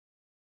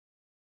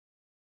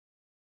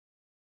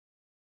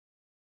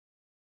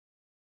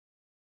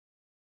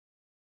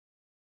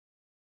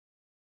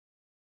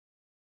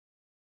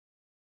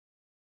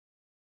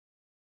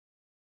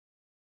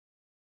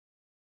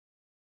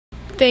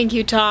Thank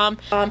you, Tom.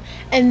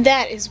 And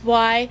that is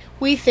why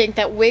we think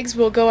that wigs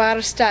will go out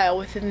of style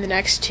within the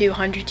next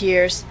 200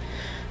 years.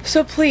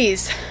 So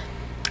please,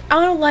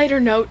 on a lighter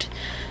note,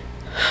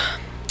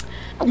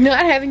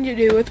 not having to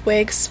do with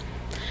wigs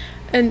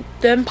and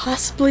them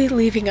possibly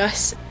leaving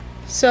us.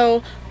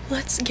 So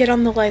let's get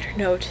on the lighter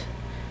note.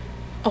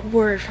 A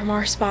word from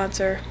our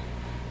sponsor.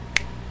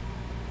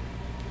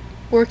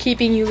 We're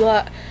keeping you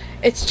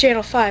it's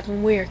Channel 5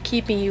 and we're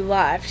keeping you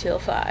live till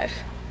 5.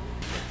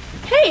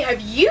 Hey,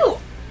 have you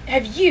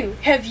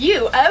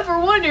ever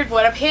wondered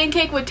what a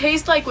pancake would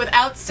taste like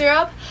without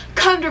syrup?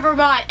 Come to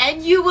Vermont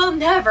and you will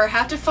never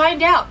have to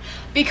find out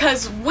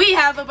because we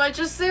have a bunch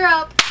of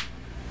syrup.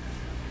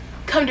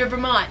 Come to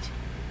Vermont.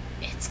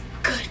 It's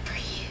good for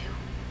you.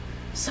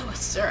 So is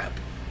syrup.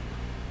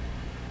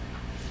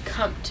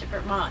 Come to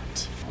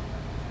Vermont.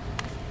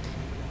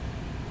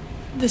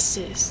 This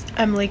is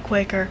Emily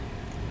Quaker,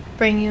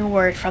 bringing a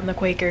word from the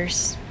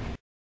Quakers.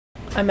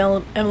 I'm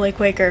Emily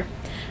Quaker,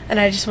 and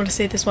I just want to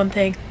say this one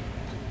thing.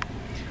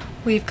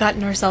 We've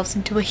gotten ourselves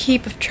into a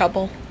heap of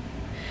trouble.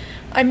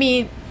 I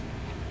mean,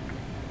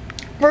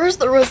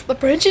 first there was the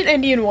French and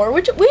Indian War,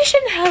 which we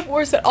shouldn't have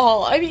wars at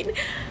all. I mean,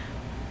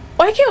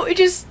 why can't we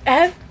just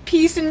have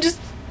peace and just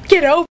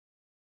get over it?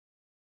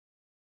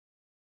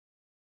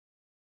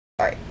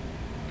 Alright.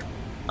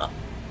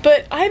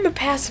 But I'm a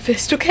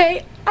pacifist,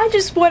 okay? I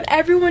just want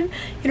everyone,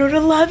 to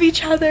love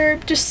each other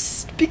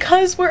just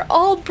because we're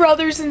all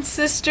brothers and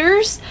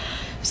sisters.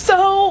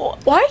 So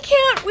why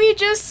can't we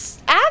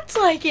just act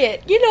like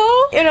it,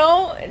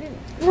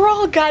 we're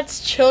all God's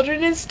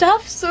children and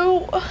stuff,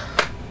 so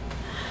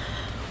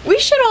we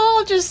should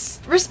all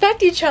just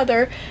respect each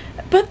other.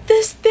 But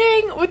this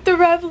thing with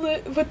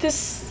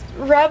this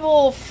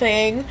rebel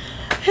thing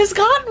has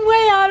gotten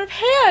way out of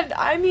hand.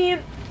 I mean,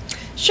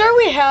 sure,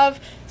 we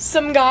have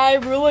some guy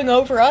ruling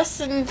over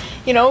us and,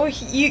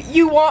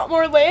 you want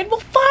more land? Well,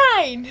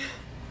 fine.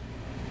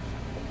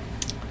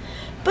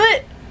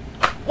 But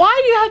why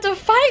do you have to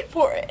fight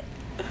for it?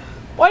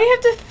 Why do you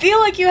have to feel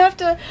like you have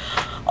to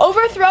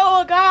overthrow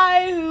a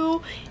guy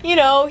who,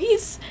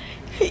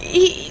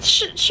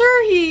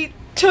 sure, he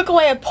took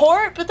away a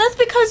port, but that's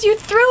because you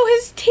threw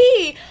his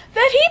tea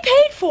that he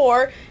paid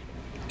for,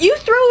 you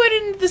threw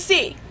it into the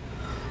sea.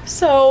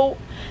 So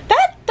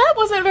that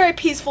wasn't very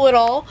peaceful at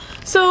all.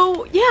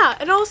 So yeah,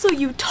 and also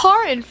you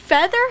tar and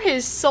feather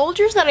his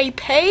soldiers that he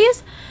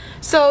pays.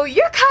 So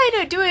you're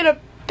kind of doing a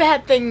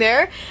bad thing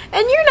there,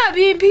 and you're not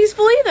being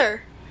peaceful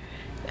either.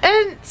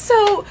 And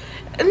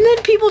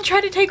then people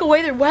try to take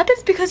away their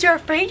weapons because you're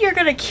afraid you're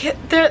gonna kill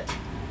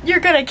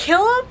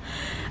them,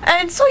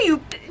 and so you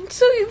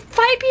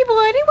fight people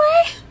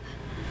anyway.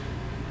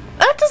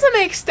 That doesn't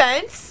make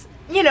sense,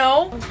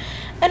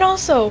 And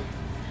also,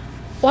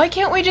 why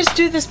can't we just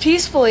do this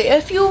peacefully?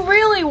 If you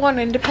really want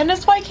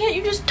independence, why can't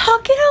you just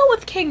talk it out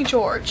with King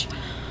George?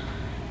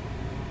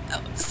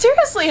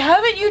 Seriously,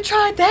 haven't you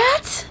tried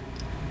that?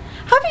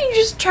 Haven't you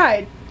just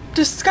tried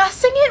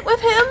discussing it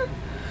with him?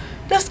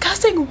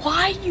 Discussing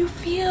why you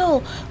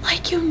feel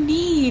like you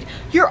need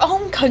your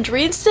own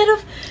country instead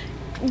of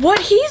what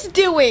he's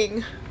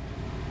doing.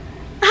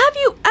 Have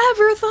you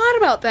ever thought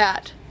about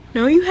that?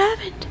 No, you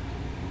haven't.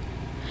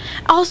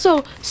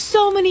 Also,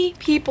 so many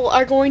people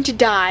are going to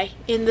die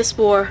in this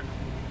war.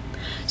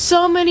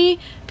 So many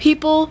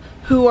people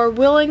who are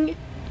willing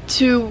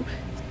to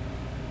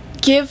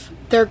give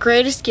their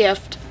greatest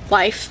gift,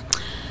 life,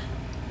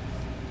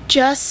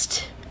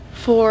 just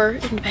for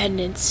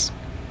independence.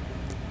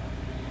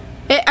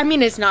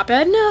 It's not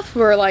bad enough.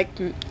 We're like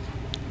a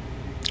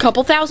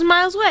couple thousand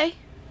miles away.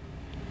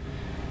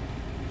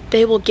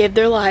 They will give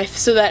their life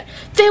so that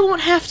they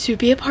won't have to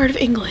be a part of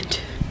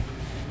England.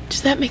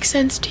 Does that make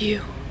sense to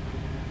you?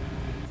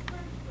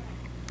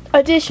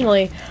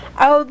 Additionally,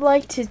 I would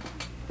like to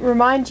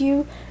remind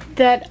you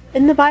that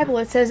in the Bible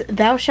it says,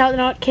 "Thou shalt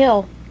not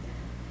kill,"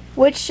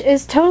 which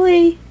is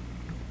totally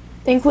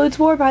includes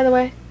war, by the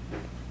way.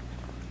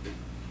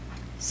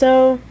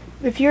 So,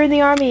 if you're in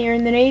the army or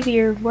in the navy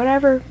or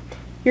whatever,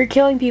 you're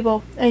killing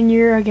people and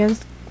you're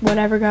against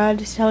whatever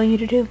God is telling you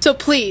to do. So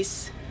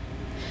please,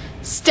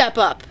 step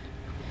up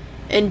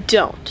and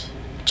don't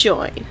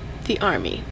join the army.